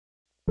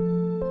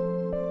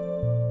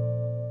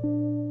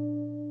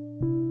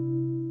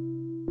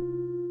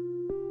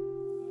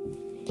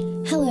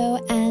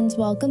Hello, and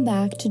welcome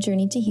back to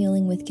Journey to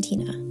Healing with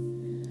Katina.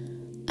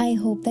 I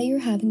hope that you're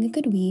having a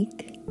good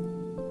week.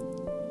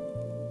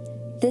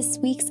 This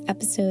week's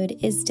episode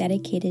is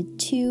dedicated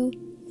to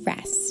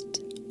rest.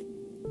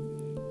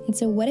 And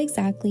so what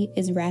exactly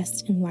is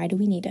rest and why do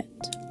we need it?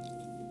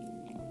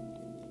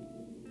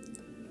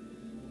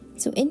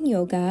 So in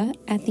yoga,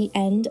 at the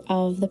end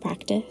of the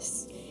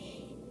practice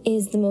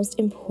is the most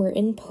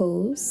important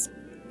pose.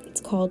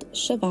 It's called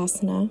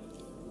Shavasana,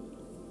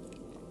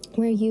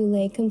 where you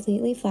lay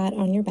completely flat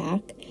on your back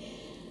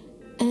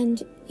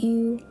and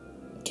you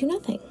do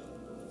nothing.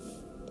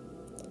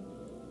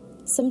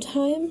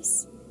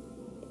 Sometimes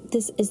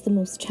this is the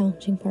most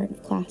challenging part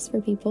of class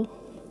for people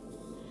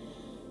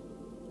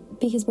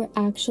because we're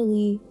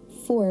actually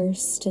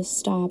forced to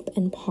stop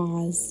and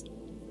pause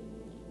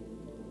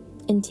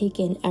and take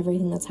in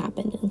everything that's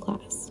happened in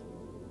class.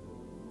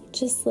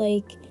 Just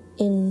like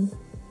in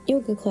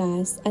yoga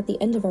class, at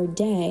the end of our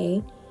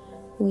day,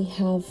 we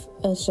have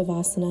a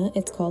Shavasana,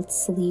 it's called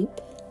sleep,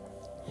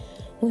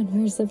 when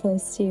we're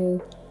supposed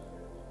to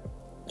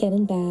get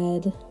in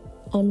bed,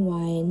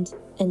 unwind,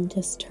 and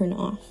just turn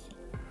off.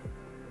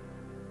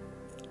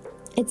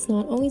 It's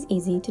not always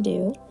easy to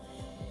do,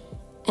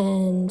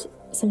 and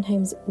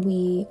sometimes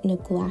we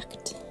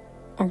neglect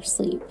our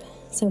sleep.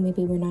 So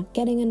maybe we're not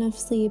getting enough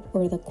sleep,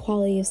 or the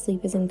quality of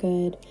sleep isn't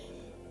good,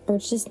 or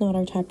it's just not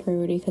our top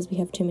priority because we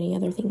have too many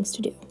other things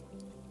to do.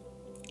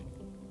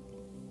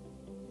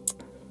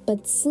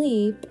 But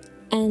sleep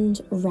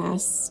and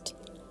rest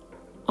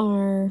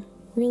are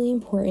really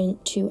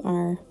important to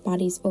our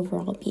body's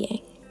overall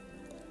being.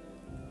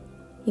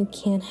 You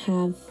can't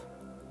have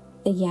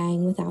the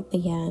yang without the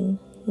yin,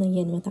 the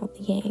yin without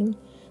the yang.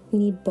 We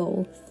need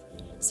both.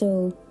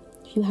 So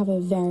if you have a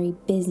very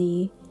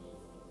busy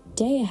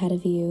day ahead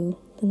of you,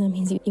 then that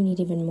means you need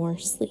even more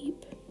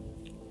sleep.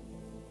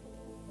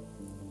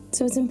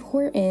 So it's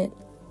important,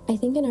 I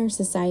think in our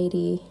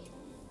society,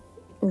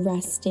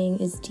 resting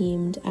is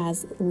deemed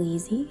as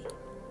lazy.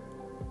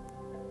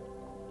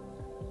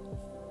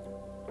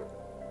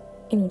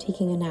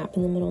 Taking a nap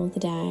in the middle of the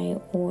day,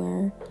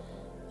 or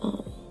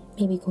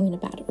maybe going to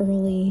bed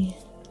early.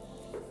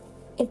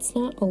 It's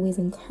not always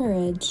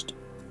encouraged,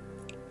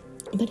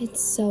 but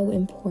it's so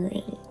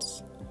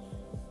important.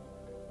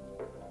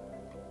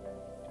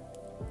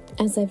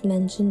 As I've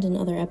mentioned in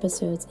other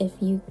episodes, if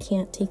you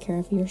can't take care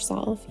of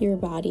yourself, your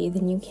body,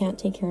 then you can't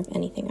take care of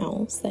anything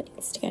else that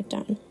needs to get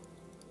done.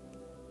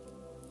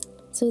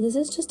 So this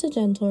is just a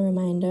gentle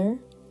reminder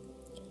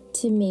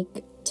to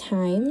make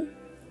time,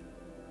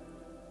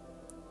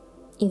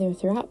 either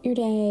throughout your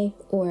day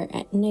or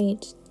at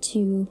night,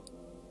 to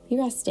be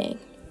resting.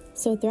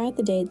 So throughout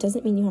the day, it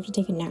doesn't mean you have to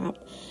take a nap.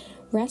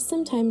 Rest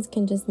sometimes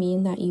can just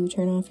mean that you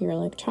turn off your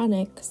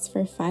electronics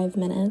for 5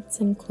 minutes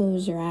and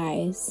close your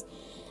eyes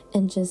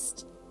and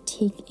just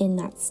take in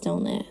that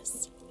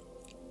stillness.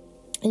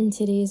 In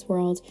today's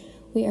world,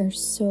 we are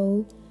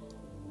so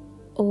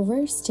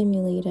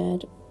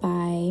overstimulated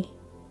by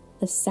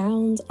the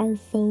sounds our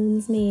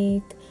phones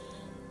make,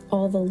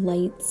 all the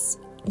lights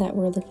that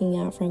we're looking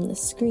at from the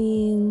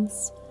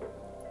screens,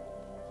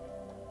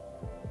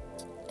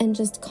 and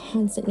just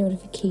constant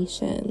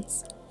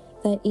notifications,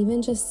 that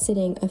even just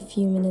sitting a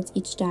few minutes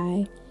each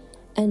day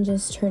and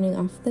just turning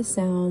off the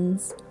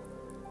sounds,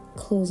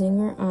 closing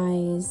our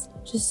eyes,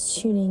 just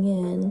tuning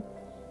in,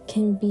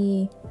 can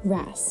be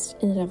rest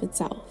in and of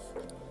itself.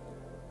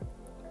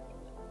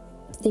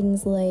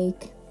 Things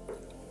like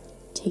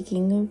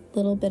taking a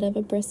little bit of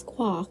a brisk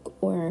walk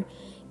or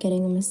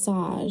getting a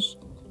massage,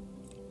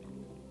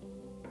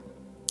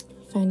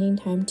 finding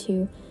time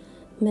to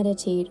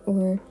meditate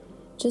or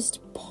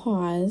just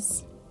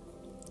pause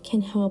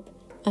can help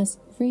us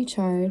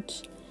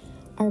recharge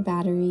our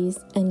batteries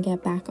and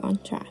get back on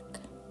track.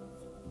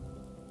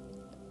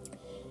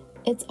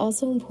 It's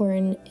also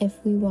important, if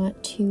we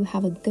want to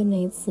have a good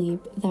night's sleep,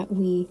 that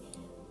we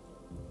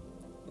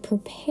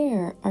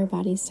prepare our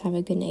bodies to have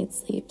a good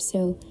night's sleep.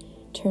 So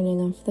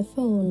turning off the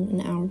phone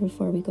an hour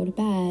before we go to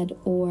bed,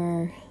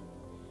 or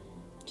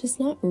just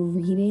not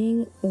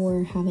reading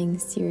or having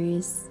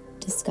serious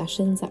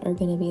discussions that are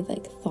going to be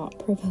like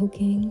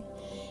thought-provoking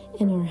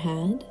in our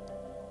head,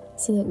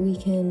 so that we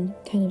can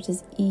kind of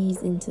just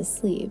ease into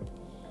sleep.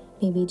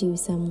 Maybe do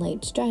some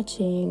light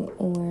stretching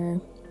or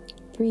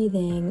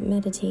breathing,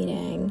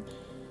 meditating,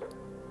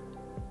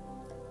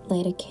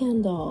 light a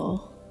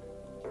candle,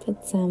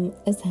 put some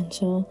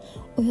essential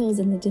oils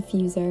in the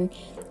diffuser,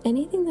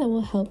 anything that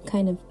will help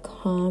kind of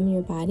calm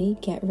your body,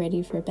 get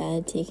ready for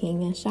bed,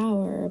 taking a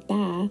shower or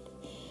bath,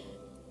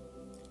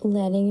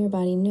 letting your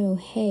body know,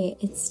 hey,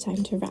 it's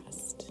time to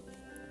rest.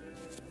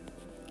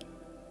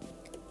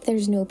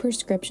 There's no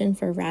prescription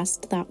for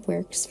rest that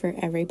works for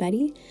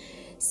everybody,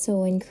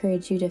 so I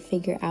encourage you to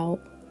figure out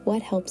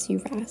what helps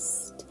you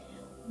rest,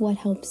 what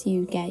helps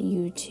you get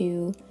you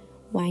to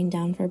wind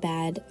down for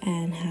bed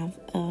and have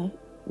a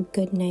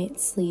good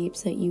night's sleep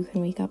so that you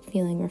can wake up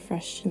feeling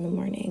refreshed in the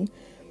morning.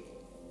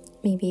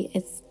 Maybe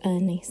it's a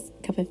nice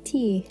cup of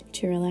tea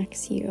to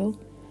relax you.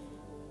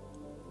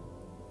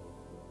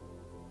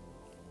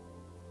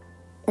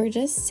 or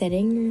just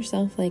setting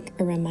yourself like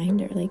a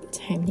reminder, like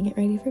time to get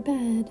ready for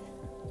bed,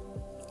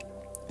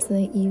 so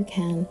that you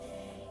can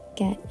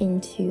get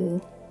into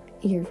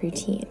your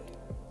routine.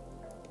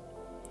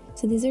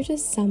 So these are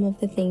just some of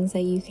the things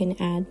that you can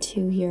add to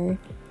your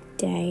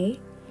day,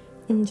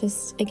 and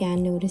just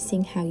again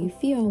noticing how you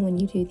feel when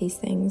you do these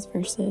things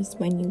versus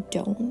when you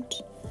don't.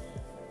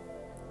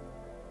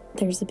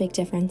 There's a big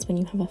difference when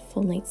you have a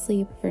full night's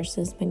sleep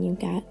versus when you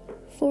get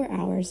 4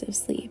 hours of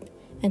sleep.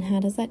 And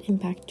how does that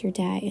impact your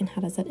day? And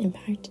how does that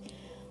impact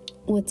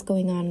what's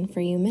going on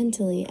for you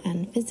mentally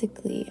and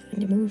physically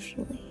and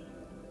emotionally?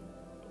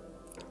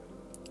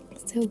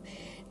 So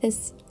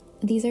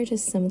these are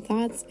just some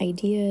thoughts,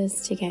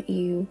 ideas to get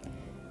you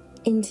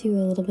into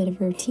a little bit of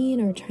routine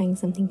or trying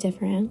something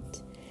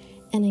different.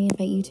 And I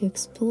invite you to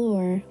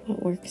explore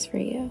what works for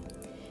you,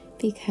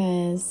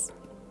 because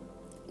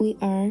we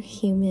are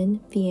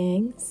human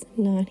beings,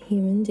 not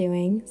human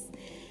doings,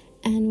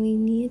 and we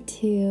need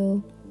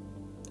to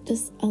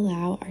just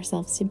allow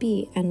ourselves to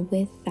be. And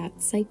with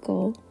that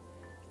cycle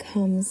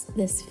comes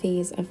this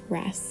phase of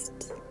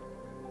rest.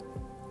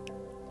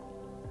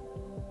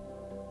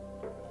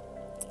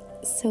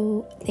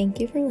 So thank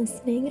you for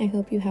listening. I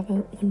hope you have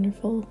a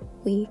wonderful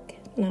week.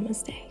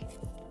 Namaste.